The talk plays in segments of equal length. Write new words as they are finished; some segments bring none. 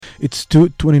It's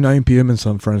 2:29 p.m. in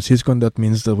San Francisco, and that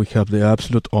means that we have the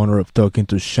absolute honor of talking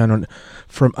to Shannon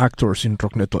from Actors in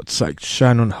Neto at Psyched.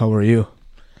 Shannon, how are you?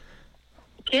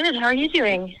 Good. How are you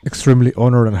doing? Extremely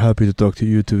honored and happy to talk to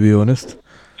you, to be honest.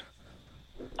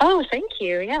 Oh, thank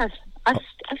you. Yes. Us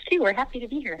too. We're happy to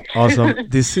be here. Awesome.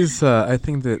 This is, I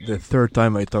think, the third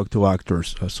time I talk to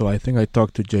actors. So I think I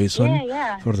talked to Jason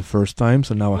for the first time,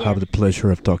 so now I have the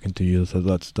pleasure of talking to you. So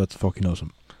that's fucking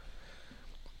awesome.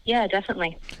 Yeah,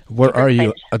 definitely. Where are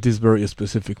you at this very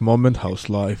specific moment? How's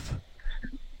life?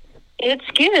 It's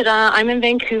good. I'm in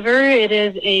Vancouver. It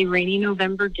is a rainy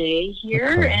November day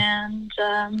here, Okay. and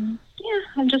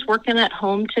I'm just working at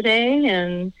home today,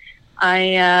 and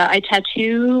I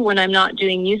tattoo when I'm not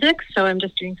doing music, so I'm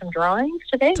just doing some drawings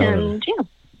today. Totally. And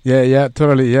Yeah,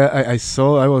 totally. Yeah, I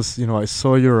saw your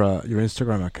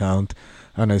Instagram account,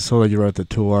 and I saw that you're a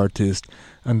tattoo artist,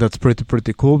 and that's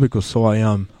pretty cool because so I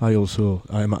am.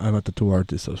 I'm a tattoo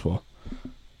artist as well.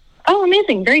 Oh,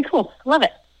 amazing! Very cool. Love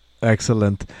it.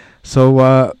 Excellent.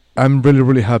 So I'm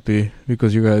really happy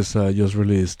because you guys just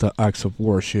released Acts of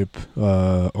Worship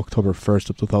October 1st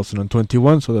of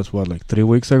 2021. So that's like 3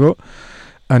 weeks ago,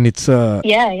 and it's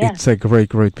it's a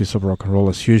great piece of rock and roll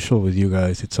as usual with you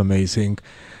guys. It's amazing.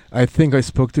 I think I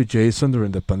spoke to Jason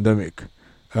during the pandemic,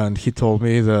 and he told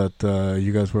me that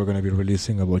you guys were going to be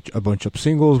releasing a bunch of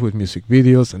singles with music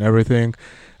videos and everything,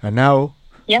 and now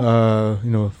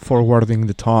forwarding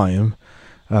the time.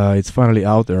 It's finally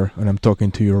out there, and I'm talking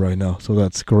to you right now, so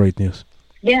that's great news.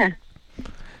 Yeah,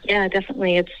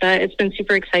 definitely. It's been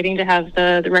super exciting to have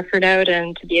the record out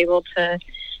and to be able to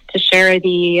share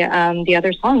the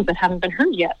other songs that haven't been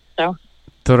heard yet. So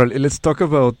totally. Let's talk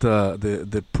about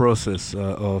the process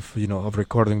of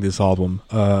recording this album.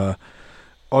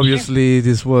 Obviously,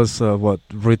 this was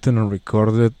written and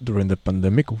recorded during the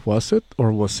pandemic. Was it,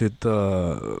 or was it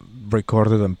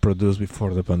recorded and produced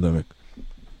before the pandemic?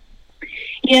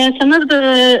 Yeah, some of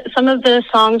the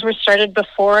songs were started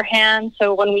beforehand.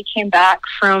 So when we came back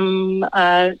from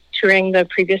touring the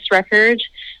previous record,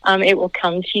 It Will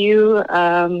Come to You,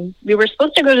 we were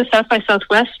supposed to go to South by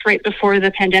Southwest right before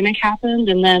the pandemic happened,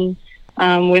 and then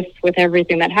with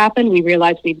everything that happened, we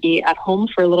realized we'd be at home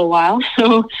for a little while.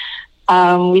 So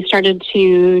we started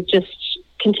to just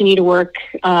continue to work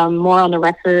more on the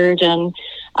record, and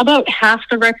about half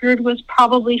the record was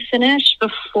probably finished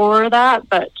before that.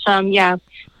 But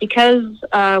because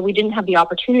we didn't have the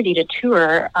opportunity to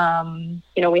tour,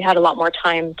 we had a lot more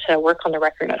time to work on the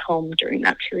record at home during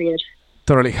that period.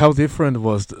 Totally. How different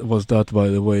was that, by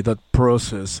the way, that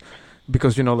process?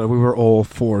 Because, we were all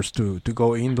forced to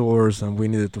go indoors, and we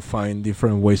needed to find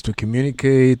different ways to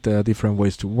communicate, different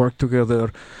ways to work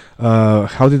together.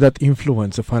 How did that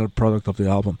influence the final product of the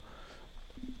album?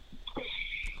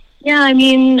 Yeah, I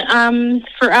mean,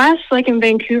 for us, like in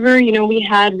Vancouver, we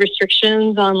had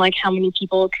restrictions on like how many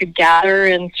people could gather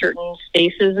in certain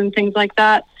spaces and things like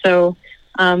that. So,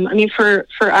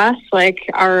 for us, like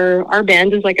our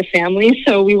band is like a family,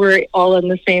 so we were all in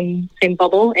the same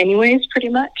bubble anyways, pretty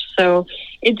much. So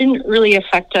it didn't really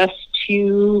affect us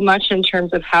too much in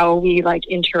terms of how we like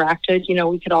interacted.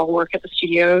 We could all work at the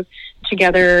studio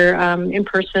together in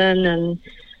person, and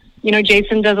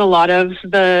Jason does a lot of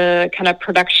the kind of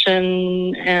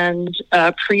production and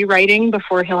pre-writing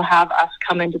before he'll have us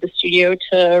come into the studio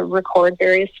to record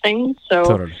various things. So,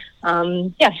 totally.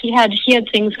 He had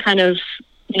things kind of,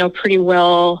 pretty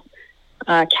well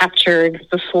captured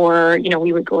before,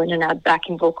 we would go in and add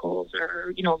backing vocals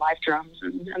or, live drums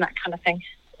and that kind of thing.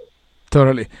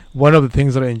 Totally. One of the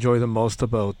things that I enjoy the most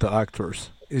about the Actors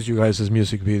is you guys'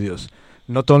 music videos.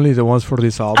 Not only the ones for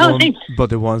this album, but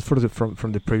the ones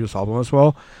from the previous album as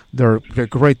well. They're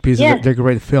great pieces. Yeah. They're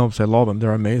great films. I love them.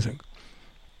 They're amazing.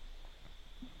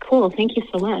 Cool. Thank you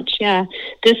so much. Yeah.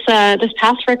 This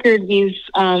past record, we've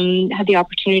had the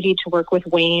opportunity to work with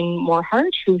Wayne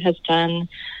Morehart, who has done,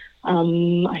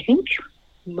 I think,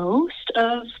 most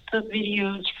of the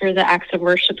videos for the Acts of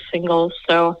Worship singles.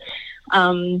 So,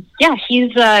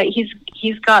 he's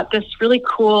got this really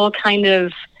cool kind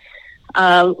of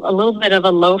a little bit of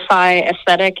a lo-fi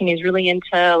aesthetic, and he's really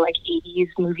into like 80s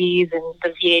movies and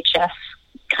the VHS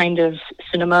kind of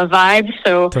cinema vibe.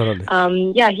 So totally.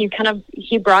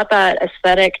 He brought that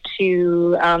aesthetic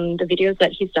to the videos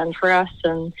that he's done for us,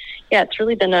 and it's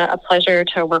really been a pleasure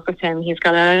to work with him. He's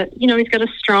got a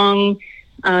strong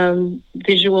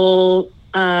visual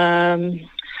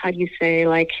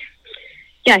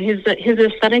his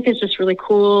aesthetic is just really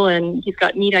cool, and he's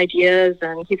got neat ideas,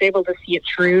 and he's able to see it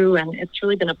through, and it's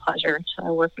really been a pleasure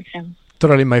to work with him.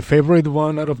 Totally, my favorite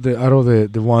one out of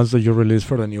the ones that you released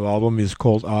for the new album is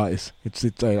called Eyes.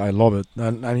 I love it,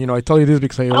 and you know I tell you this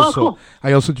because Cool.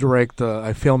 I also direct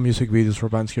I film music videos for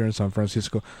bands here in San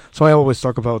Francisco, so I always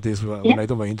talk about this when I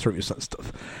do my interviews and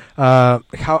stuff.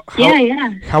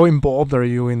 How involved are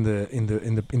you in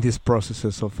these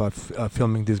processes of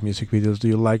filming these music videos? Do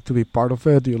you like to be part of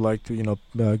it? Do you like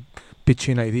to pitch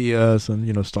in ideas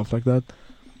and stuff like that?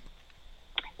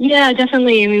 Yeah,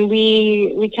 definitely. I mean,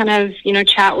 we kind of,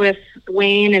 chat with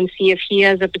Wayne and see if he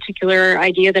has a particular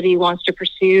idea that he wants to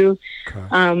pursue.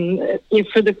 Okay.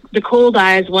 For the Cold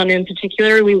Eyes one in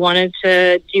particular, we wanted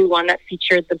to do one that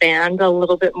featured the band a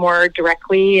little bit more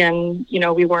directly, and,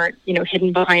 we weren't,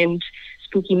 hidden behind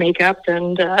spooky makeup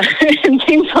and and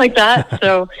things like that.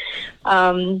 So,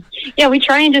 we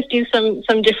try and just do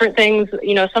some different things.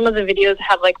 Some of the videos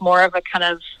have like more of a kind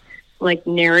of like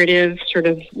narrative sort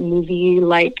of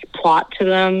movie-like plot to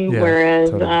them,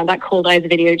 whereas totally. That Cold Eyes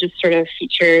video just sort of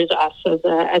features us as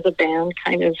a band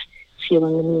kind of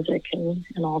feeling the music and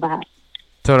all that.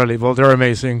 Totally. Well, they're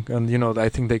amazing, and I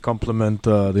think they complement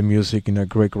the music in a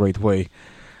great way.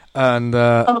 And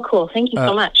cool. Thank you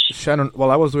so much. Shannon, while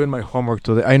I was doing my homework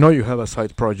today, I know you have a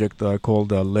side project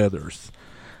called Leathers.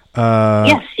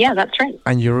 Yes, that's right.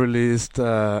 And you released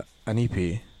an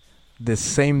EP the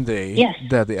same day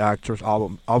that the Actors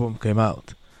album came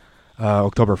out,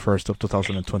 October 1st of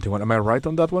 2021. Am I right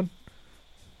on that one?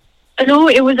 No,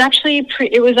 it was actually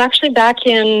back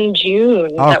in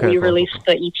June that we released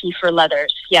the EP for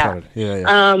Leathers. Yeah.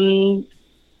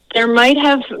 There might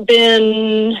have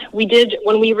been,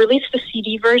 when we released the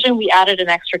CD version, we added an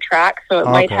extra track, so it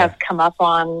might have come up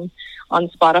on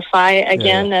Spotify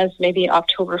again as maybe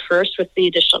October 1st with the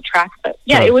additional track. But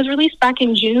it was released back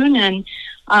in June, and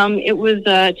it was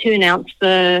to announce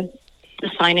the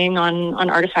signing on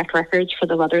Artifact Records for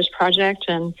the Leathers project.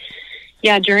 And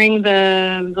during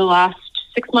the last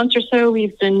 6 months or so,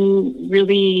 we've been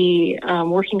really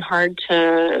working hard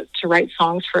to write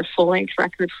songs for a full-length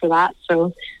record for that.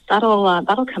 So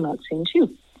that'll come out soon too.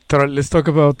 Let's talk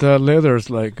about Leathers.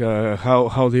 Like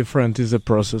how different is the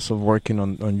process of working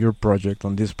on your project,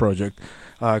 on this project,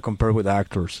 compared with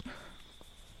Actors?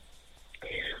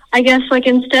 I guess like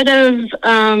instead of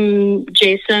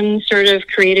Jason sort of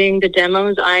creating the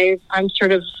demos, I'm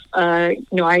sort of I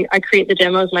create the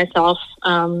demos myself,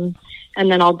 and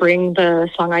then I'll bring the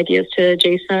song ideas to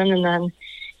Jason, and then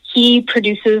he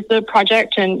produces the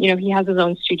project, and he has his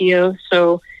own studio,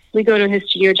 so we go to his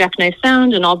studio, Jackknife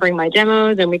Sound, and I'll bring my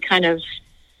demos, and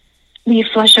we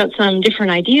flesh out some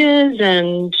different ideas,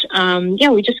 and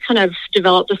we just kind of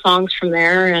develop the songs from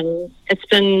there. And it's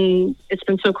been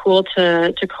so cool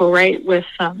to co-write with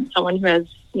someone who has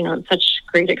such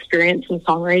great experience in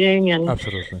songwriting. And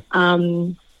absolutely,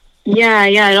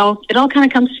 it all kind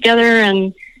of comes together.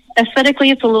 And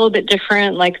aesthetically, it's a little bit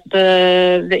different. Like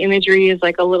the imagery is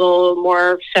like a little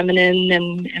more feminine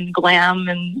and glam,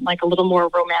 and like a little more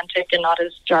romantic and not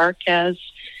as dark as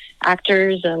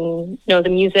Actors. And the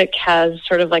music has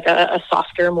sort of like a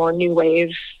softer, more new wave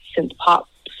synth pop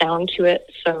sound to it.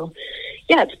 So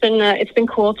it's been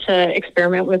cool to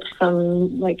experiment with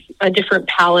some like a different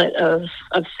palette of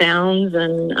sounds,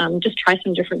 and just try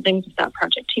some different things with that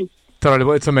project too. Totally,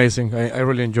 well, it's amazing. I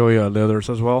really enjoy Leathers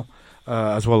as well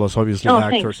as obviously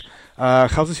Actors.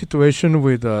 How's the situation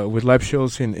with live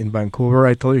shows in Vancouver?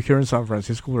 I tell you, here in San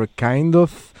Francisco, we're kind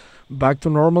of back to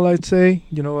normal, I'd say.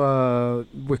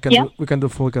 We can do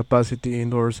full capacity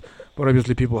indoors, but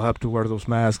obviously people have to wear those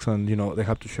masks, and they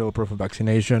have to show proof of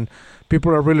vaccination.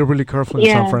 People are really, really careful in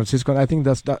San Francisco, and I think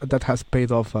that has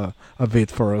paid off a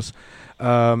bit for us.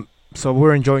 So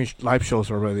we're enjoying live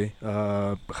shows already.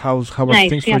 How are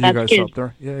things for you guys good. out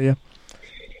there?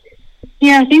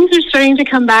 Yeah, things are starting to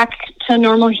come back to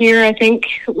normal here. I think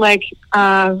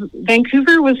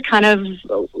Vancouver was kind of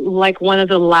like one of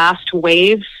the last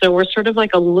waves, so we're sort of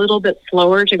like a little bit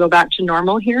slower to go back to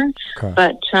normal here. Okay.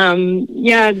 But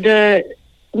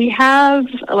we have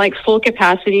like full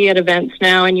capacity at events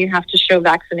now, and you have to show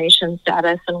vaccination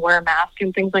status and wear a mask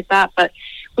and things like that. But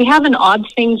we have an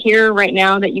odd thing here right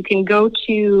now that you can go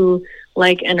to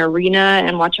like an arena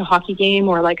and watch a hockey game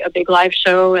or like a big live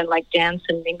show and like dance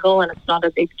and mingle, and it's not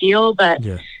a big deal. But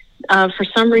for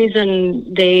some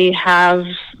reason they have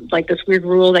like this weird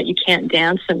rule that you can't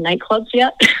dance in nightclubs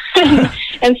yet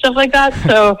and stuff like that.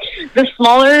 So the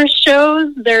smaller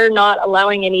shows, they're not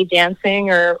allowing any dancing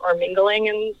or mingling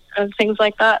and things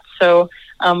like that. So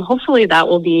hopefully that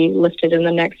will be lifted in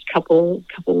the next couple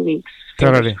weeks.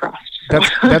 Totally. Crossed.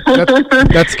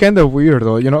 That's kind of weird,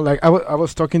 though. Like I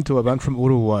was talking to a band from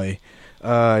Uruguay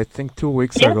I think 2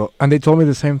 weeks ago, and they told me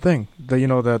the same thing. That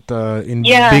that in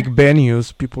big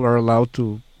venues, people are allowed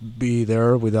to be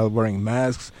there without wearing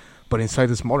masks, but inside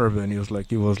the smaller venues,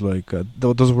 like it was like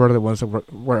those were the ones that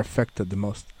were affected the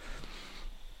most.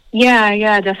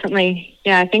 Yeah, definitely.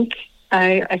 Yeah, I think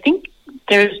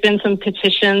there's been some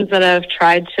petitions that have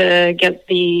tried to get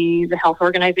the health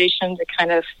organization to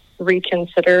kind of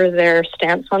reconsider their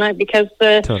stance on it, because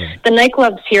the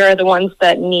nightclubs here are the ones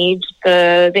that need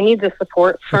the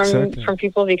support from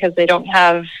people, because they don't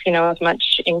have as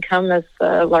much income as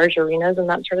the large arenas and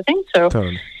that sort of thing. So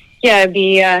yeah,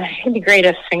 it'd be great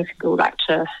if things could go back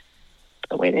to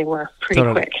the way they were pretty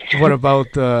quick. What about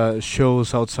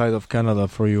shows outside of Canada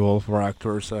for you all, for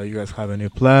actors? You guys have any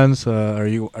plans? Are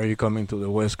you coming to the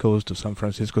West Coast, to San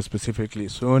Francisco specifically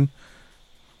soon?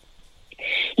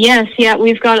 Yes,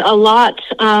 we've got a lot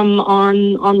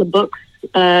on the books,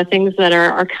 things that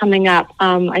are coming up.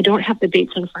 I don't have the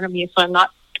dates in front of me, so I'm not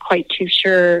quite too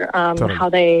sure how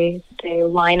they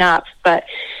line up. But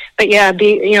yeah,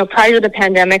 prior to the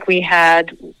pandemic, we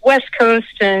had West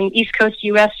Coast and East Coast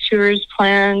U.S. tours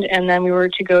planned, and then we were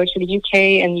to go to the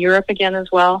U.K. and Europe again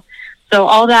as well. So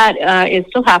all that is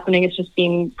still happening. It's just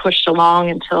being pushed along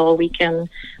until we can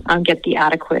get the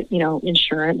adequate,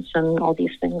 insurance and all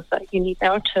these things that you need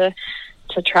now to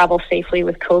travel safely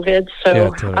with COVID.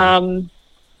 So,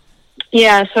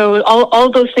 so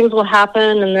all those things will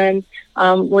happen, and then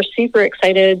we're super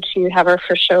excited to have our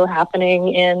first show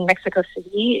happening in Mexico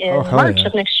City in March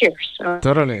of next year. So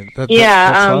that's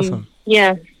awesome.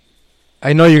 Yeah.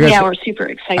 I know you guys. Yeah, we're super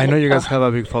excited. I know you guys have a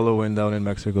big following down in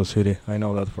Mexico City. I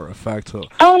know that for a fact. So.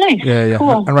 Oh, nice. Yeah.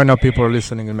 Cool. And right now, people are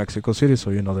listening in Mexico City, so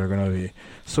they're gonna be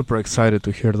super excited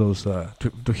to hear those.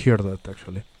 To hear that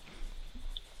actually.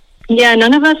 Yeah,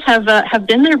 none of us have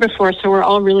been there before, so we're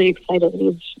all really excited.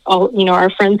 We've all, our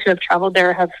friends who have traveled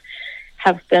there have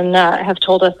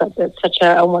told us that it's such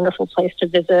a wonderful place to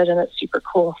visit, and it's super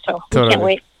cool. So we can't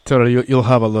wait. Totally, you'll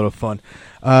have a lot of fun.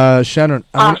 Shannon,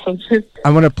 awesome.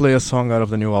 I'm going to play a song out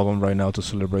of the new album right now to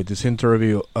celebrate this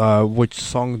interview. Which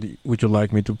song would you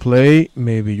like me to play?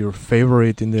 Maybe your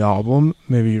favorite in the album,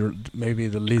 maybe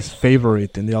the least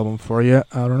favorite in the album for you.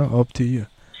 I don't know, up to you.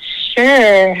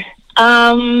 Sure.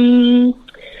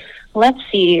 Let's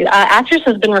see. Actress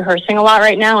has been rehearsing a lot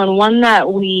right now, and one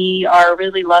that we are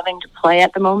really loving to play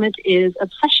at the moment is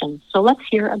Obsession. So let's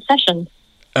hear Obsession.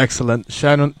 Excellent.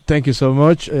 Shannon, thank you so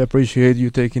much. I appreciate you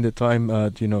taking the time,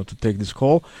 to take this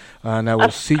call. And I will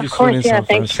see you soon in San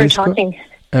Francisco. Thanks for talking.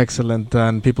 Excellent.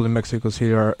 And people in Mexico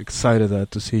City are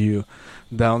excited to see you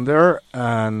down there.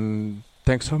 And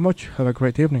thanks so much. Have a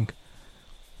great evening.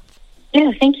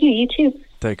 Yeah, thank you. You too.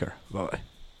 Take care. Bye-bye.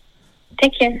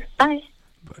 Take care. Bye.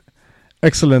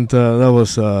 Excellent. That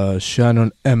was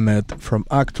Shannon Emmett from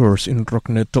Actors in Rock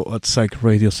Neto at Psyched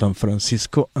Radio San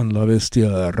Francisco and La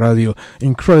Bestia Radio.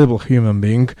 Incredible human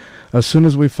being. As soon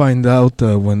as we find out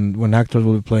when Actors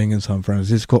will be playing in San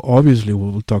Francisco, obviously we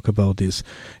will talk about this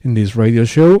in this radio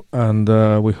show, and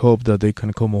we hope that they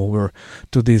can come over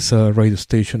to this radio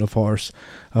station of ours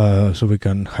so we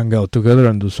can hang out together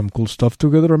and do some cool stuff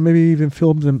together, or maybe even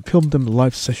film them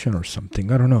live session or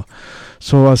something. I don't know.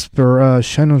 So as per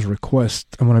Shannon's request,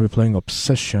 I'm going to be playing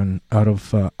Obsession out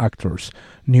of Actors'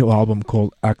 new album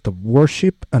called Act of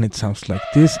Worship, and it sounds like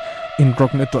this in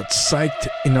Rock Neto at Psyched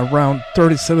in around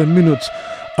 37 minutes.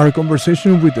 Our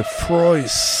conversation with the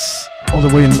Froys all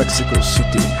the way in Mexico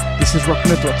City. This is Rock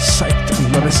Neto at Psyched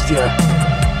and La Bestia.